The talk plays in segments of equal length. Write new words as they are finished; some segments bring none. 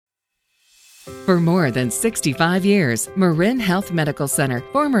For more than 65 years, Marin Health Medical Center,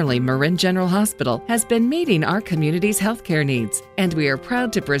 formerly Marin General Hospital, has been meeting our community's healthcare needs, and we are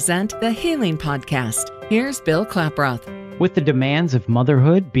proud to present the Healing Podcast. Here's Bill Klaproth. With the demands of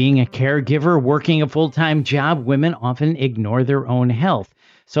motherhood, being a caregiver, working a full-time job, women often ignore their own health.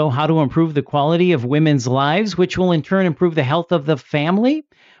 So how to improve the quality of women's lives, which will in turn improve the health of the family?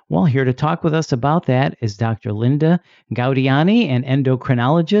 Well, here to talk with us about that is Dr. Linda Gaudiani, an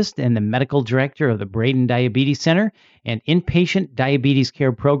endocrinologist and the medical director of the Braden Diabetes Center and inpatient diabetes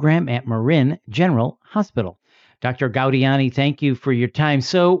care program at Marin General Hospital. Dr. Gaudiani, thank you for your time.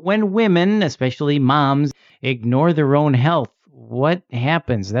 So when women, especially moms, ignore their own health, what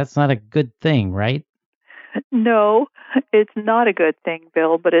happens? That's not a good thing, right? No, it's not a good thing,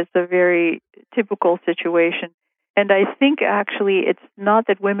 Bill, but it's a very typical situation. And I think actually it's not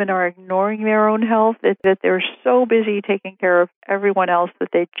that women are ignoring their own health, it's that they're so busy taking care of everyone else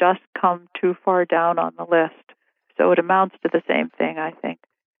that they just come too far down on the list. So it amounts to the same thing, I think.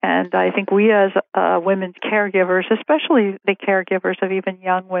 And I think we as women's caregivers, especially the caregivers of even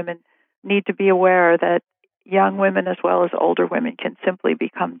young women, need to be aware that young women as well as older women can simply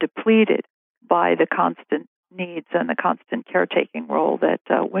become depleted by the constant needs and the constant caretaking role that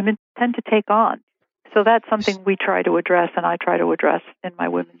women tend to take on. So that's something we try to address, and I try to address in my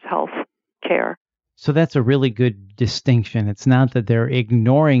women's health care. So that's a really good distinction. It's not that they're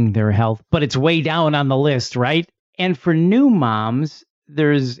ignoring their health, but it's way down on the list, right? And for new moms,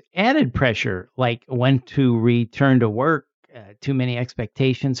 there's added pressure, like when to return to work, too many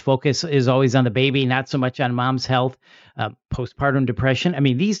expectations. Focus is always on the baby, not so much on mom's health, postpartum depression. I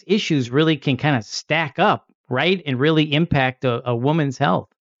mean, these issues really can kind of stack up, right? And really impact a woman's health.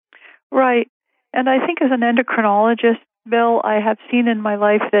 Right. And I think as an endocrinologist, Bill, I have seen in my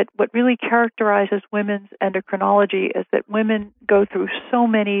life that what really characterizes women's endocrinology is that women go through so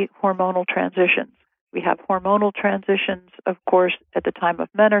many hormonal transitions. We have hormonal transitions, of course, at the time of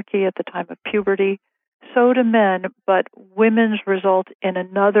menarche, at the time of puberty. So do men, but women's result in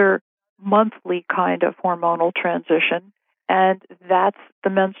another monthly kind of hormonal transition, and that's the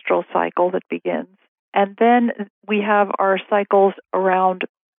menstrual cycle that begins. And then we have our cycles around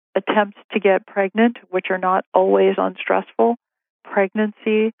attempts to get pregnant, which are not always unstressful,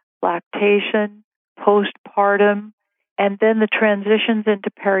 pregnancy, lactation, postpartum, and then the transitions into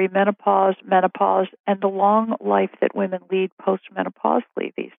perimenopause, menopause, and the long life that women lead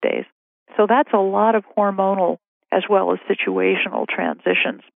postmenopausally these days. So that's a lot of hormonal as well as situational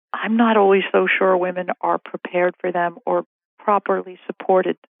transitions. I'm not always so sure women are prepared for them or properly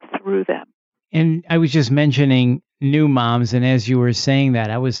supported through them. And I was just mentioning new moms, and as you were saying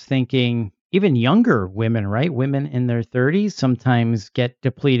that, I was thinking even younger women, right? Women in their 30s sometimes get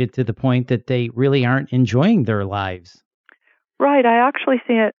depleted to the point that they really aren't enjoying their lives. Right. I actually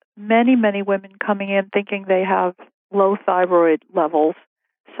see many women coming in thinking they have low thyroid levels.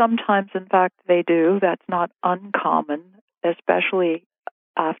 Sometimes, in fact, they do. That's not uncommon, especially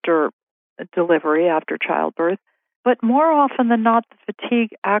after delivery, after childbirth. But more often than not, the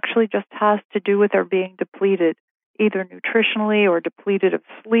fatigue actually just has to do with their being depleted, either nutritionally or depleted of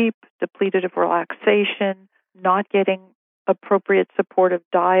sleep, depleted of relaxation, not getting appropriate supportive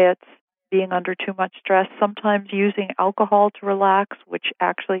diets, being under too much stress, sometimes using alcohol to relax, which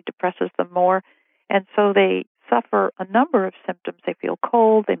actually depresses them more. And so they suffer a number of symptoms. They feel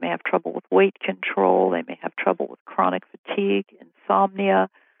cold, they may have trouble with weight control, they may have trouble with chronic fatigue, insomnia,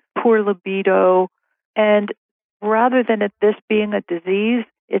 poor libido, and rather than it this being a disease,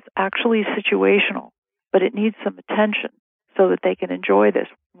 it's actually situational, but it needs some attention so that they can enjoy this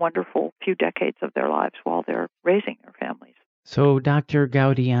wonderful few decades of their lives while they're raising their families. So, Dr.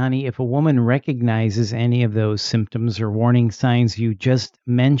 Gaudiani, if a woman recognizes any of those symptoms or warning signs you just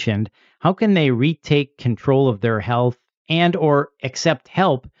mentioned, how can they retake control of their health and or accept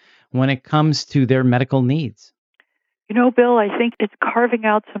help when it comes to their medical needs? You know, Bill, I think it's carving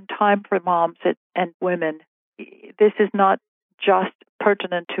out some time for moms and women. This is not just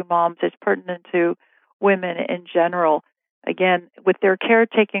pertinent to moms, it's pertinent to women in general. Again, with their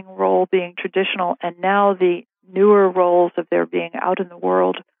caretaking role being traditional and now the newer roles of their being out in the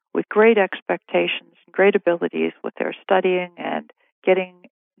world with great expectations and great abilities with their studying and getting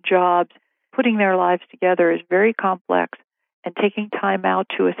jobs, putting their lives together is very complex, and taking time out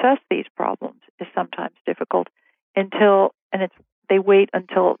to assess these problems is sometimes difficult they wait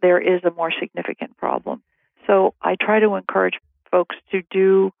until there is a more significant problem. So I try to encourage folks to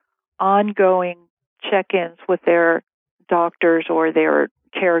do ongoing check-ins with their doctors or their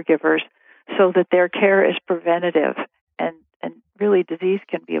caregivers so that their care is preventative and really disease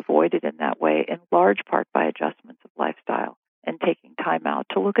can be avoided in that way, in large part by adjustments of lifestyle and taking time out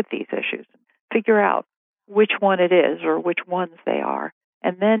to look at these issues. figure out which one it is or which ones they are,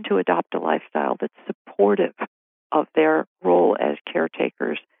 and then to adopt a lifestyle that's supportive of their role as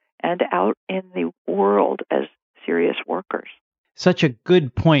caretakers and out in the world as serious workers. Such a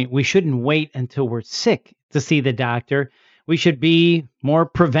good point. We shouldn't wait until we're sick to see the doctor. We should be more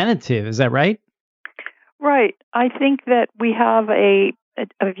preventative. Is that right? Right. I think that we have a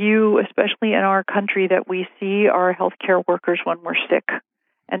view, especially in our country, that we see our healthcare workers when we're sick.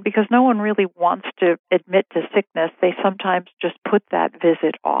 And because no one really wants to admit to sickness, they sometimes just put that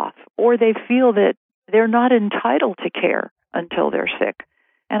visit off, or they feel that they're not entitled to care until they're sick.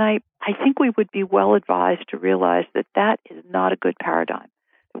 And I think we would be well advised to realize that that is not a good paradigm.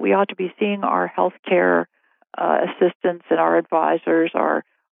 That we ought to be seeing our healthcare assistants and our advisors, our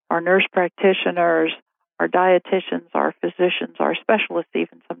nurse practitioners, our dietitians, our physicians, our specialists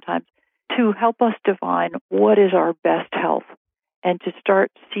even sometimes, to help us define what is our best health and to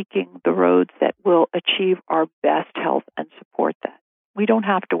start seeking the roads that will achieve our best health and support that. We don't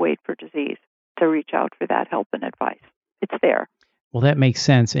have to wait for disease to reach out for that help and advice. It's there. Well, that makes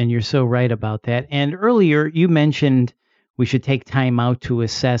sense, and you're so right about that. And earlier, you mentioned we should take time out to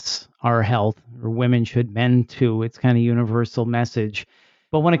assess our health, or women should, men too. It's kind of a universal message.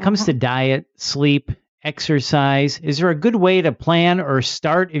 But when it comes to diet, sleep, exercise, is there a good way to plan or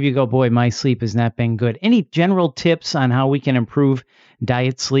start if you go, boy, my sleep has not been good? Any general tips on how we can improve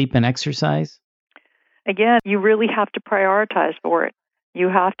diet, sleep, and exercise? Again, you really have to prioritize for it. You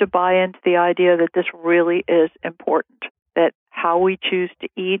have to buy into the idea that this really is important, that how we choose to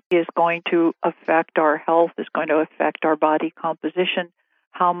eat is going to affect our health, is going to affect our body composition.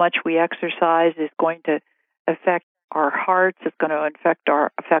 How much we exercise is going to affect our hearts, it's going to affect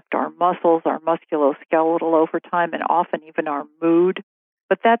our muscles, our musculoskeletal over time, and often even our mood.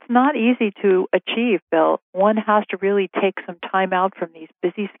 But that's not easy to achieve, Bill. One has to really take some time out from these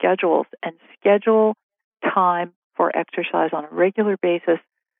busy schedules and schedule time for exercise on a regular basis.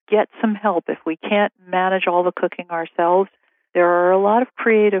 Get some help. If we can't manage all the cooking ourselves, there are a lot of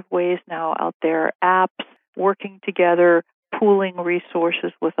creative ways now out there, apps, working together, pooling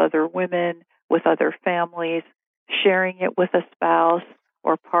resources with other women, with other families, sharing it with a spouse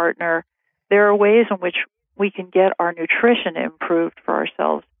or partner. There are ways in which we can get our nutrition improved for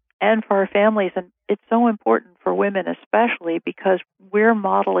ourselves and for our families. And it's so important for women especially because we're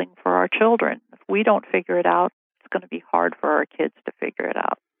modeling for our children. If we don't figure it out, it's going to be hard for our kids to figure it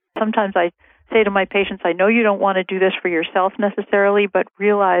out. Sometimes I say to my patients, I know you don't want to do this for yourself necessarily, but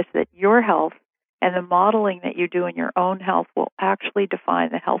realize that your health and the modeling that you do in your own health will actually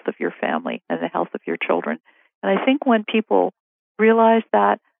define the health of your family and the health of your children. And I think when people realize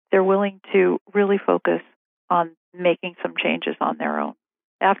that, they're willing to really focus on making some changes on their own.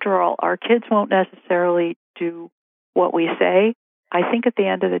 After all, our kids won't necessarily do what we say. I think at the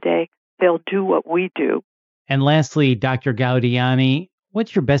end of the day, they'll do what we do. And lastly, Dr. Gaudiani,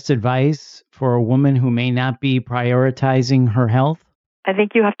 what's your best advice for a woman who may not be prioritizing her health? I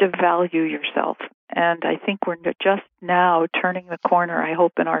think you have to value yourself. And I think we're just now turning the corner, I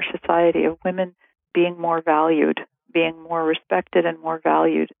hope, in our society of women being more valued, being more respected and more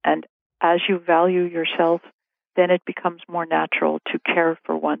valued. And as you value yourself, then it becomes more natural to care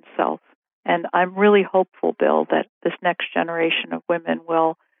for oneself. And I'm really hopeful, Bill, that this next generation of women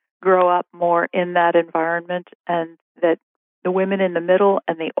will grow up more in that environment and that the women in the middle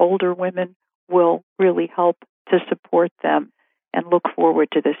and the older women will really help to support them and look forward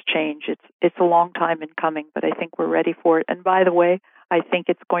to this change. It's a long time in coming, but I think we're ready for it. And by the way, I think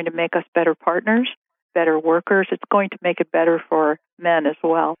it's going to make us better partners, better workers. It's going to make it better for men as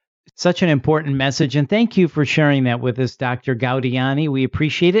well. It's such an important message, and thank you for sharing that with us, Dr. Gaudiani. We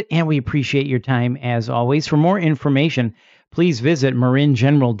appreciate it, and we appreciate your time as always. For more information, please visit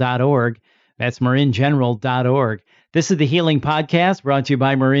maringeneral.org. That's maringeneral.org. This is the Healing Podcast brought to you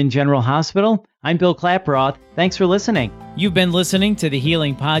by Marin General Hospital. I'm Bill Klaproth. Thanks for listening. You've been listening to the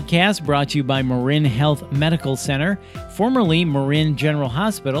Healing Podcast brought to you by Marin Health Medical Center, formerly Marin General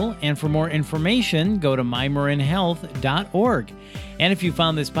Hospital. And for more information, go to mymarinhealth.org. And if you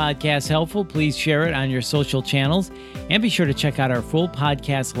found this podcast helpful, please share it on your social channels and be sure to check out our full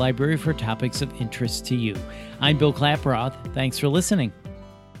podcast library for topics of interest to you. I'm Bill Klaproth. Thanks for listening.